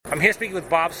I'm here speaking with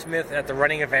Bob Smith at the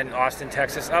running event in Austin,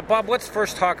 Texas. Bob, let's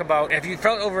first talk about, have you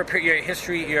felt over your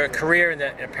history, your career in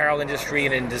the apparel industry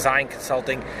and in design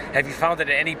consulting, have you found that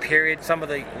at any period some of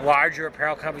the larger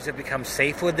apparel companies have become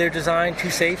safe with their design, too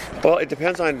safe? Well, it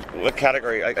depends on what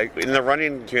category. In the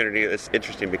running community, it's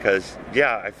interesting because,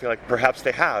 yeah, I feel like perhaps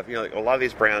they have. You know, like a lot of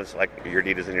these brands, like your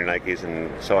Adidas and your Nikes and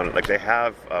so on, like they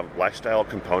have lifestyle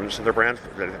components to their brand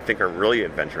that I think are really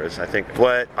adventurous. I think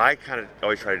what I kind of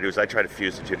always try to do is I try to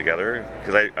fuse the two together,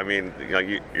 because I mean, you know,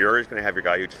 you're always going to have your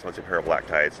guy who just wants a pair of black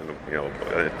tights and, you know,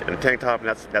 and a tank top, and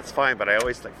that's fine. But I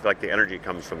always feel like the energy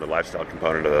comes from the lifestyle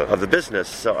component of the business.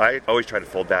 So I always try to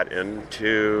fold that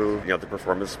into, you know, the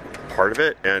performance part of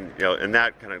it, and you know, and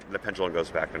that kind of the pendulum goes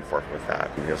back and forth with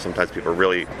that. You know, sometimes people are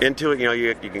really into it. You know,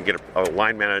 you can get a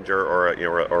line manager or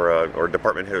a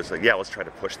department head who's like, yeah, let's try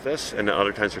to push this, and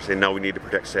other times they're saying, no, we need to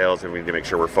protect sales and we need to make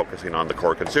sure we're focusing on the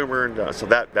core consumer, and so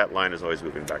that line is always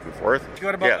moving back and forth.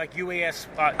 What about like UAS?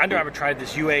 Under Armour tried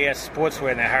this UAS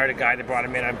sportswear, and they hired a guy. They brought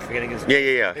him in. I'm forgetting his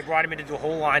name. Yeah. They brought him in to do a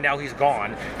whole line. Now he's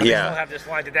gone. They still have this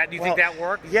line. Do you think that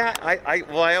worked? Yeah,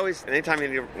 I always, anytime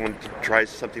anyone tries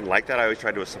something like that, I always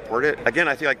try to support it. Again,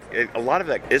 I feel like a lot of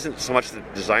that isn't so much the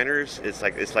designers. It's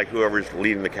like whoever's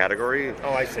leading the category.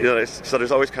 Oh, I see. You know, so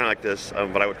there's always kind of like this,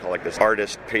 what I would call like this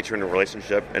artist-patron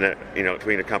relationship, and you know,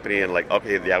 between a company and like,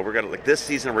 okay, yeah, we're gonna like this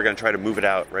season we're gonna try to move it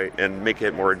out, right, and make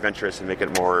it more adventurous and make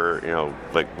it more, you know,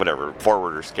 like whatever,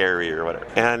 forward or scary or whatever.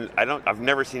 And I've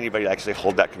never seen anybody actually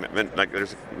hold that commitment. Like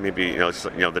there's maybe, you know,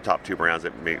 the top two brands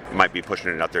that might be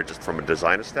pushing it out there just from a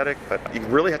design aesthetic, but you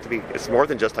really have to be, it's more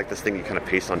than just like this thing you kind of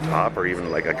paste on top or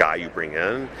even like a guy you bring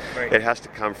in. Right. It has to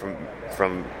come from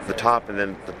the top, and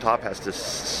then the top has to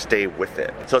stay with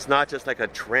it. So it's not just like a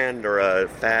trend or a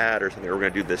fad or something we're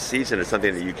going to do this season. It's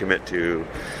something that you commit to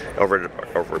over a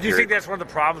period. Do you think that's one of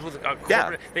the problems with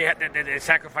corporate? Yeah. They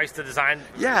sacrifice the design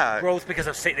growth because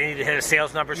of they need to hit a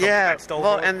sales number. Yeah.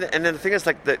 Well, and then the thing is,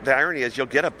 like the irony is, you'll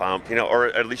get a bump, you know, or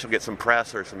at least you'll get some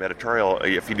press or some editorial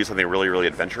if you do something really, really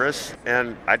adventurous.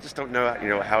 And I just don't know, you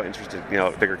know, how interested, you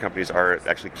know, bigger companies are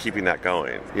actually keeping that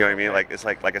going. You know what I mean? Like it's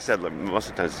like I said, most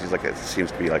of the time it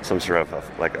seems to be like some sort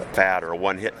of like a fad or a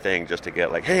one-hit thing just to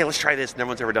get like, hey, let's try this. No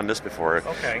one's ever done this before.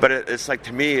 Okay. But it's like,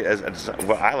 to me, as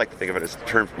what I like to think of it is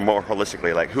turned more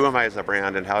holistically. Like, who am I as a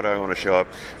brand, and how do I want to show up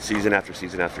season after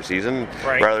season after season,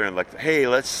 rather than like, hey,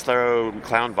 let's throw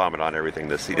clown vomit on everything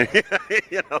this season.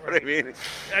 You know what I mean?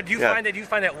 Do you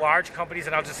find that large companies,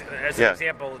 and I'll just as an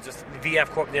example, just VF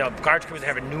Corp, you know, large companies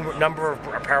that have a number of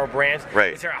apparel brands.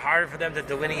 Right. Is it harder for them to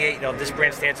delineate? You know, this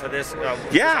brand stands for this.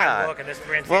 Look, and this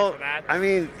brand stands for that. I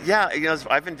mean, yeah, you know,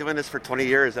 I've been doing this for 20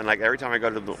 years, and like every time I go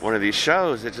to one of these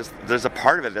shows, it just there's a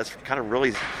part of it that's kind of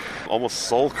really almost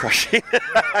soul crushing.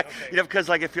 You know, because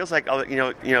like it feels like you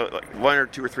know, like one or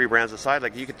two or three brands aside,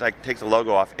 like you could like take the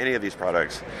logo off any of these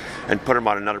products and put them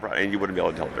on another product, and you wouldn't be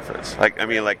able to tell the difference. Like, I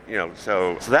mean, like, you know,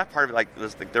 so that part of it,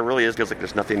 like there really feels like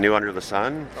there's nothing new under the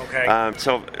sun. Okay.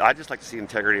 So I just like to see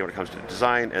integrity when it comes to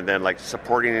design, and then like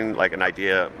supporting like an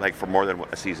idea like for more than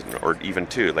a season or even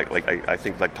two. Like I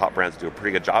think like top brands do a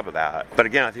pretty good job of that. But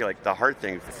again, I feel like the hard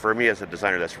thing for me as a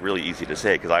designer, that's really easy to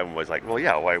say, because I'm always like, well,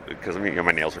 yeah, why? Because I mean, you know,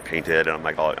 my nails are painted, and I'm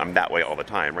like, I'm that way all the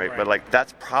time, right? But like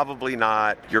that's probably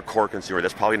not your core consumer.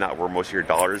 That's probably not where most of your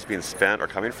dollars being spent are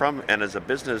coming from. And as a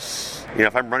business, you know,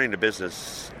 if I'm running a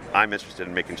business, I'm interested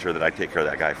in making sure that I take care of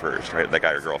that guy first, right? That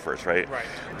guy or girl first, right? Right.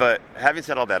 But having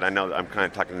said all that, I know I'm kind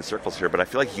of talking in circles here, but I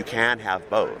feel like you can have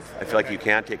both. I feel like you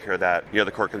can take care of that, you know,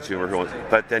 the core consumer who wants,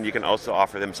 but then you can also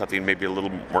offer them something maybe a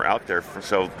little more out there.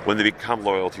 So when they become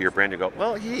loyal to your brand, you go,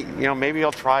 well, you know, maybe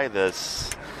I'll try this.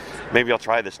 Maybe I'll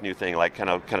try this new thing, like kind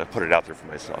of put it out there for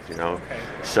myself, you know. Okay.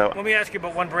 So let me ask you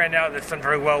about one brand now that's done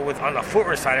very well with, on the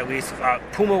footwear side at least,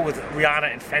 Puma with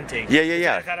Rihanna and Fenty. Yeah.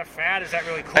 Is that a fad? Is that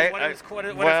really cool?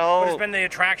 What has been the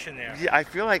attraction there? Yeah, I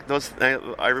feel like those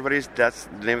that's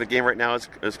the name of the game right now is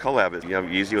collab. You have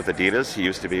Yeezy with Adidas. He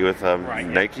used to be with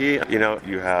Nike. You know,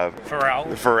 you have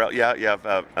Pharrell. Yeah, you have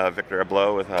Victor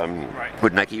Abloh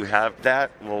with Nike. You have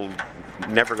that will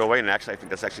never go away, and actually I think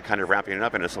that's actually kind of ramping it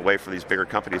up, and it's a way for these bigger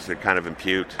companies to kind of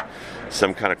impute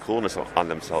some kind of coolness on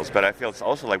themselves. But I feel it's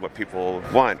also like what people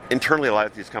want. Internally, a lot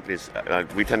of these companies,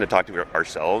 we tend to talk to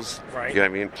ourselves. Right. You know what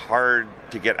I mean? Hard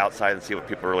to get outside and see what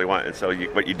people really want. And so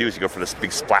what you do is you go for this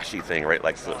big splashy thing, right?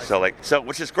 Like so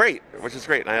which is great.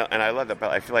 And I love that.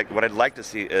 But I feel like what I'd like to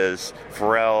see is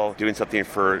Pharrell doing something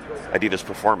for Adidas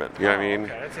Performance. You know what I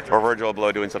mean? Okay. Or Virgil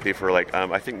Abloh doing something for like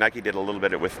I think Nike did a little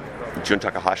bit with Jun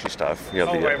Takahashi stuff.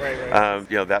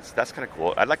 That's kind of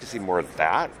cool. I'd like to see more of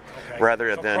that. Okay.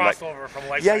 Rather Some than crossover from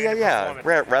lifestyle to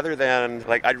performance. Rather than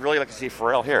like, I'd really like to see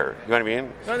Pharrell here. You know what I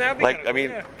mean? No, that'd be like, kinda I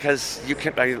mean, cool, because you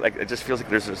can't. It just feels like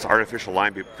there's this artificial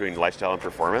line between lifestyle and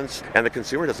performance, and the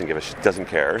consumer doesn't doesn't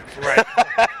care. Right.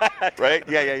 Right?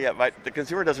 Yeah. But the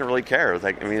consumer doesn't really care. It's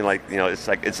like, I mean, like,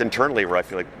 it's internally where I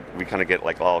feel like we kind of get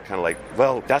like all kind of like,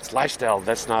 well, that's lifestyle.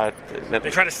 That's not. They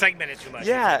try to segment it too much.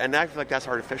 Yeah, and I feel like that's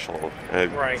artificial.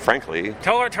 Right. Frankly.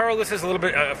 Tell our listeners a little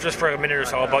bit, just for a minute or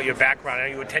so, about your background. I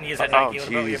know you were 10 years at Nike.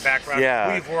 About your background,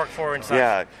 who you've worked for and such.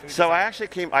 Yeah. So I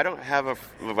actually I don't have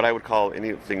what I would call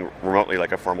anything remotely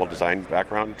like a formal design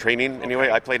background training.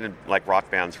 Anyway, I played in like rock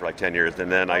bands for like 10 years,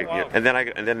 and then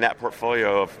and then that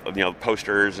portfolio of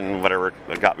posters and whatever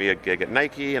got me a gig at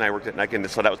Nike, and I worked at Nike, and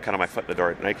so that was kind of my foot in the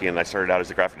door at Nike, and I started out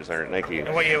as a graphic designer at Nike.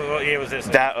 And what year was this?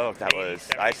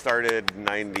 I started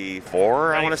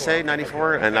 94, I want to say,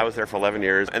 94, and I was there for 11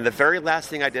 years. And the very last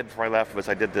thing I did before I left was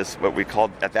I did this, what we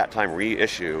called at that time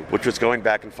reissue, which was going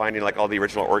back and finding like all the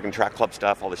original Oregon Track Club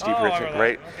stuff, all the Steve Hirsch,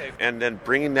 right? Okay. And then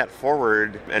bringing that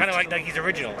forward. Kind of like Nike's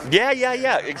originals. Yeah.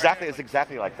 Exactly. It's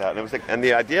exactly like that. And it was like, and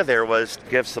the idea there was to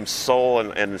give some soul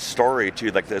and story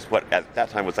to like this, what at that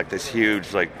time was like this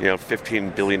huge, like,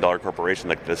 $15 billion corporation,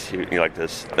 like this huge, like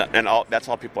this, and that's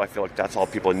all people, I feel like that's all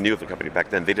people knew of the company back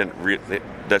then. They didn't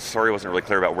the story wasn't really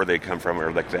clear about where they come from,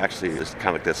 or like actually it was kind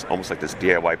of like this, almost like this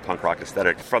DIY punk rock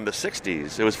aesthetic from the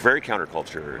 60s. It was very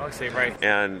counterculture. I see, right.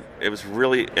 And it was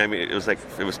really, I mean, it was like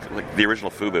the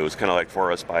original FUBU. It was kind of like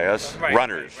For Us, By Us.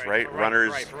 Runners, right?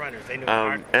 Runners. Right, for runners. They knew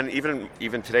and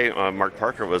even today, Mark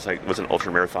Parker was an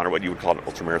ultramarathoner, what you would call an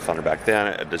ultramarathoner back then,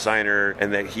 a designer,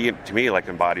 and that he, to me, like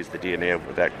embodies the DNA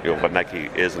of that, what Nike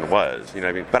is and was. You know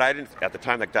what I mean? But I didn't, at the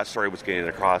time, like that story was getting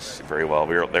across very well.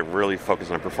 They're really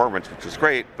focused on performance, which was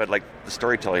great, but like the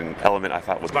storytelling element, I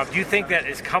thought was. Bob, do you think that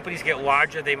as companies get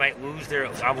larger, they might lose their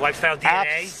lifestyle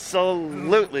DNA?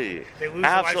 Absolutely. They lose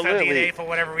their lifestyle DNA for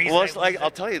whatever reason. Well, it's like,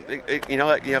 I'll tell you,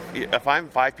 if I'm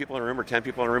 5 people in a room or 10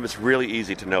 people in a room, it's really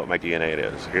easy to know what my DNA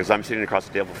is, because I'm sitting across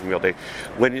the table from you all day.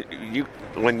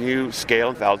 When you scale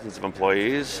in thousands of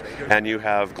employees and you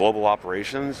have global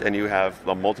operations and you have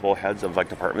multiple heads of like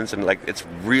departments, and like it's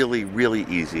really, really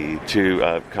easy to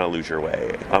kind of lose your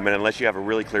way. And unless you have a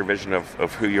really clear vision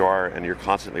of who you are and you're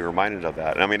constantly reminded of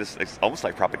that. And I mean, it's almost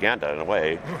like propaganda in a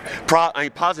way.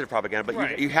 Positive propaganda,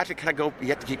 but you have to kind of go. You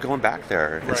have to keep going back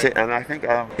there. Right. And I think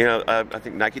I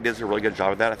think Nike does a really good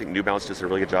job of that. I think New Balance does a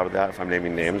really good job of that. If I'm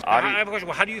naming names, I have a question.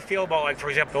 Well, how do you feel about, like, for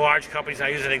example, the large companies? I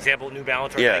use an example, New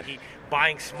Balance or Nike,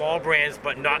 buying small brands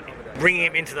but not bringing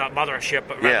them into the mothership,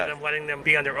 but rather than letting them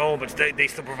be on their own, but they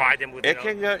still provide them with.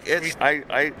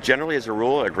 I generally, as a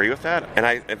rule, agree with that, and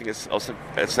I think it's also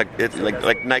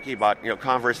like Nike bought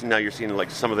Converse, and now you're seeing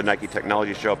like some of the Nike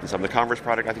technology show up in some of the Converse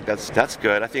product. I think that's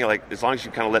good. I think like as long as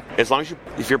you kind of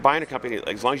if you're buying a company,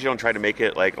 like, as long as you don't try to make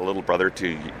it like a little brother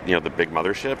to the big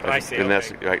mothership, I see. And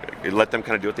that's let them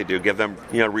kind of do what they do. Give them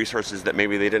resources that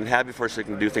maybe they didn't have before, so they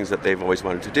can do things that they've always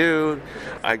wanted to do.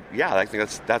 I think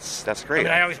that's great. I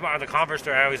mean, I always marvel the Converse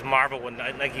store. I always marvel when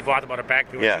Nike bought them out of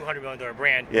back. They were a $200 million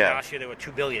brand. Yeah. Last year they were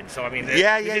 $2 billion. So I mean, they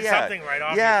did something right.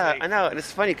 Obviously. Yeah, I know, and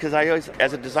it's funny because I always,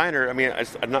 as a designer, I mean,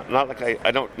 I'm not like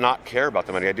I don't not care about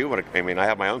the money. I do want to. I mean, I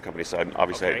have my own company, so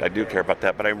I do care about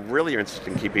that. But I'm really interested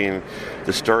in keeping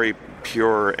the story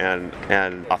pure and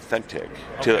authentic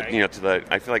to the.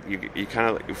 I feel like you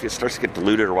kind of, if it starts to get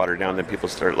diluted or watered down, then people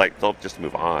start they'll just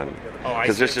move on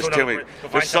because there's just too many.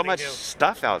 There's so much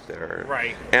stuff out there,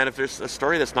 right? And if there's a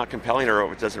story that's not compelling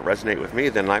or it doesn't resonate with me,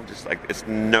 then I'm just like, it's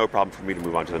no problem for me to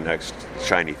move on to the next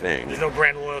shiny thing. There's no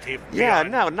brand loyalty.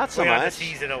 Not so much. The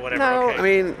season or whatever. No, I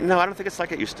mean, I don't think it's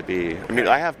like it used to be. I mean,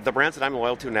 I have the brands that I'm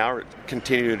loyal to now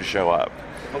continue to show up.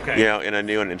 Okay. In a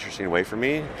new and interesting way for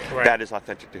me. Right. That is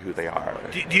authentic to who they are.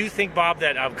 Do you think, Bob,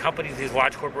 that companies, these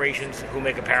large corporations who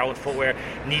make apparel and footwear,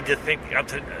 need to think,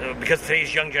 because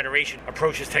today's young generation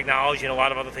approaches technology and a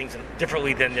lot of other things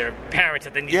differently than their parents,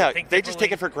 that they need to think they just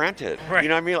take it for granted. Right. You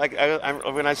know what I mean? Like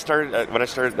when I started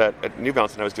at New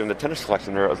Balance and I was doing the tennis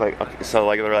collection there, I was like, okay, so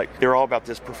like they're all about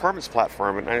this performance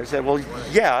platform, and I said, well,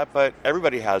 yeah, but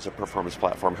everybody has a performance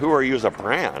platform. Who are you as a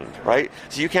brand, right?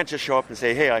 So you can't just show up and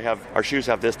say, hey, our shoes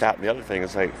have this, that, and the other thing.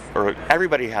 It's like, or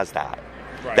everybody has that.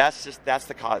 Right. That's the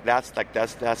baseline. That's the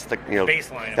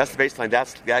baseline.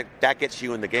 That gets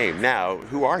you in the game. Now,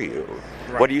 who are you?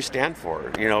 What do you stand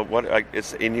for? You know, what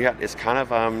it's kind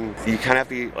of you kind of have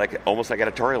to be like almost like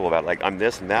editorial about it. Like I'm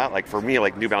this and that. Like for me,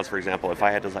 like New Balance, for example, if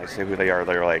I had to like say who they are,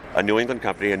 they're like a New England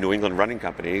company, a New England running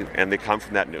company, and they come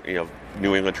from that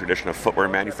New England tradition of footwear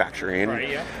manufacturing,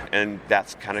 and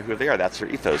that's kind of who they are. That's their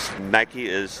ethos. Nike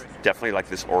is definitely like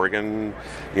this Oregon,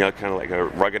 kind of like a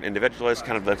rugged individualist,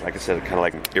 kind of like I said, kind of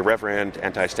like irreverent,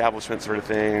 anti-establishment sort of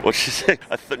thing. Which is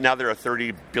now they're a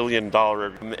 $30 billion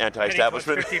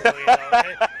anti-establishment.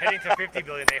 Heading to $50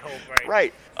 billion, they hope, right?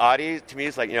 Right. Audi to me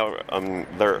is like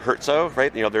they're Herzog,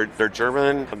 right? They're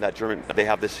German. They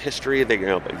have this history. They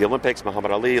the Olympics,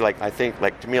 Muhammad Ali. Like I think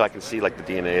to me, I can see like the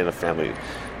DNA in the family,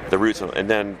 the roots, and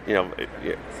then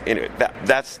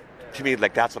that's. To me,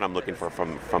 like that's what I'm looking for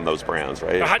from those brands,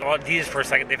 right? Adidas for a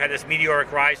second, they've had this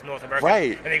meteoric rise in North America,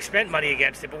 right? And they've spent money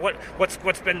against it. But what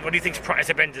do you think? Has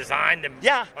it been designed? On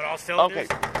all cylinders?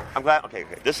 Okay, I'm glad. Okay.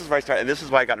 This is where I started, and this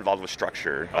is why I got involved with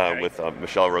Structure with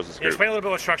Michelle Rose's group. Explain a little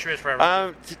bit what Structure is for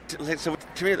everyone. So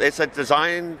to me, it's a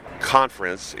design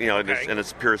conference, in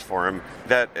its purest form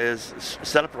that is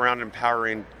set up around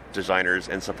empowering designers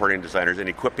and supporting designers and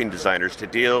equipping designers to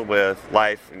deal with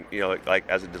life, like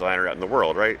as a designer out in the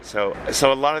world, right? So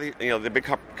a lot of the big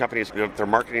companies, they're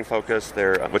marketing focused,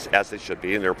 they're which as they should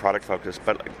be, and they're product focused.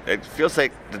 But it feels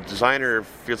like the designer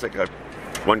feels like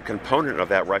one component of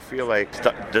that, where I feel like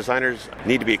designers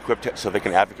need to be equipped so they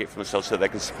can advocate for themselves, so they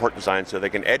can support design, so they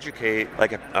can educate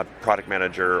like a product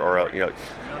manager or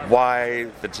why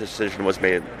the decision was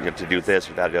made to do this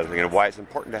or that or the other thing, and why it's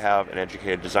important to have an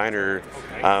educated designer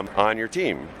on your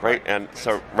team, right? And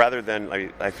so rather than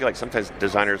I feel like sometimes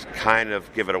designers kind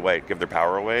of give their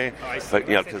power away, but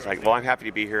because I'm happy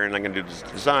to be here and I'm going to do this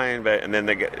design, and then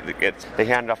they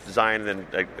hand off design and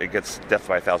then it gets death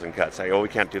by 1,000 cuts. We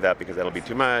can't do that because that'll be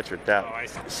too much or that.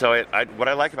 So what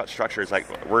I like about Structure is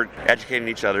we're educating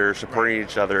each other, supporting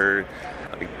each other,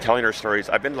 telling our stories.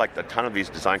 I've been to a ton of these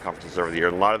design conferences over the year,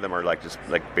 and a lot of them are just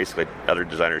basically other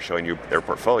designers showing you their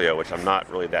portfolio, which I'm not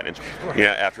really that interested.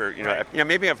 After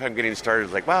maybe if I'm getting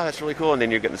started, it's wow, that's really cool, and then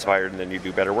you get inspired, and then you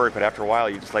do better work. But after a while,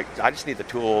 you just I just need the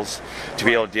tools to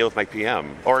be able to deal with my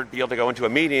PM, or be able to go into a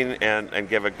meeting and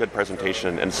give a good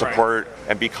presentation and support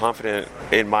and be confident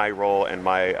in my role and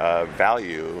my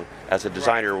value as a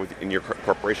designer within your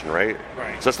corporation, right?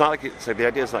 So it's not like the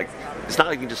idea is it's not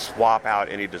like you can just swap out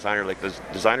any designer. The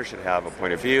designer should have a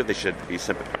point of view. They should be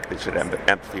sympathetic. They should have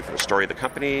empathy for the story of the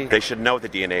company. They should know what the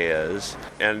DNA is.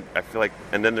 And I feel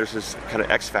and then there's this kind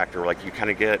of X factor, where you kind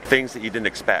of get things that you didn't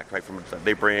expect, right?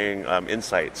 They bring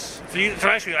insights. So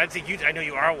actually, I know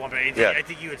you are one, but I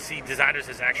think you would see designers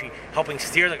as actually helping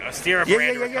steer a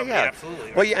brand or a company. Yeah.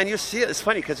 Absolutely. Well, and you see it. It's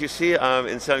funny because you see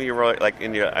in some of your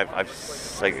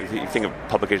if you think of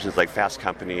publications like Fast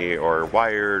Company or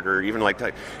Wired or even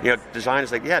design is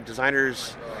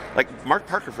designers like Mark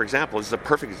Parker, for example, is a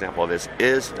perfect example of this.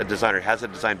 Is a designer, has a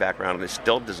design background, and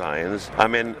still designs,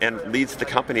 and leads the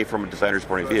company from a designer's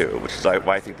point of view, which is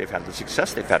why I think they've had the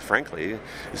success they've had. Frankly,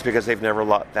 is because they've never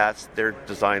that's their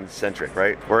design centric,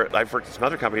 right? Where I've worked at some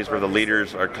other companies where the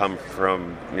leaders come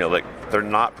from, they're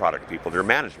not product people, they're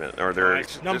management, or they're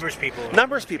numbers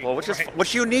people,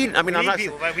 which you need. I mean,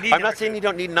 I'm not saying you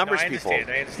don't need numbers people. I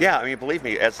understand. Yeah, I mean, believe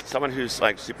me, as someone who's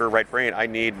super right brain, I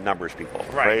need numbers people,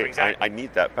 right? Exactly. I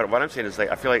need that. But what I'm saying is,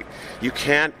 I feel like you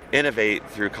can't innovate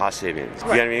through cost savings. You know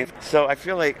what I mean? So I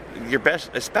feel like your best,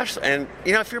 especially, and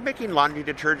if you're making laundry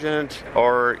detergent,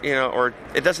 or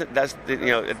it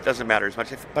doesn't matter as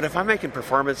much. But if I'm making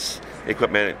performance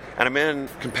equipment and I'm in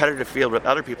competitive field with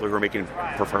other people who are making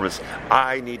performance,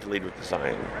 I need to lead with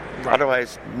design.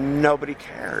 Otherwise, nobody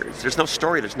cares. There's no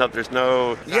story. There's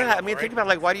no. Yeah, I mean, think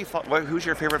about who's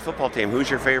your favorite football team? Who's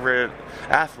your favorite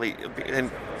athlete? And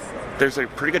there's a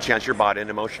pretty good chance you're bought in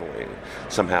emotionally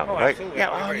somehow, right? Absolutely.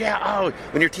 Yeah.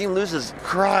 When your team loses,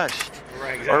 crushed.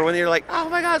 Right, exactly. Or when you're like, oh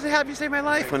my God, they have you saved my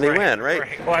life when they win,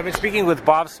 right? Well, I've been speaking with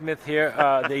Bob Smith here,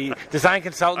 the design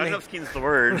consultant. I don't know if Keen's the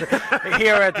word.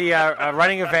 Here at the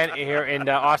running event here in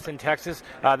Austin, Texas.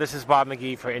 This is Bob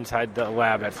McGee for Inside the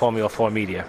Lab at Formula 4 Media.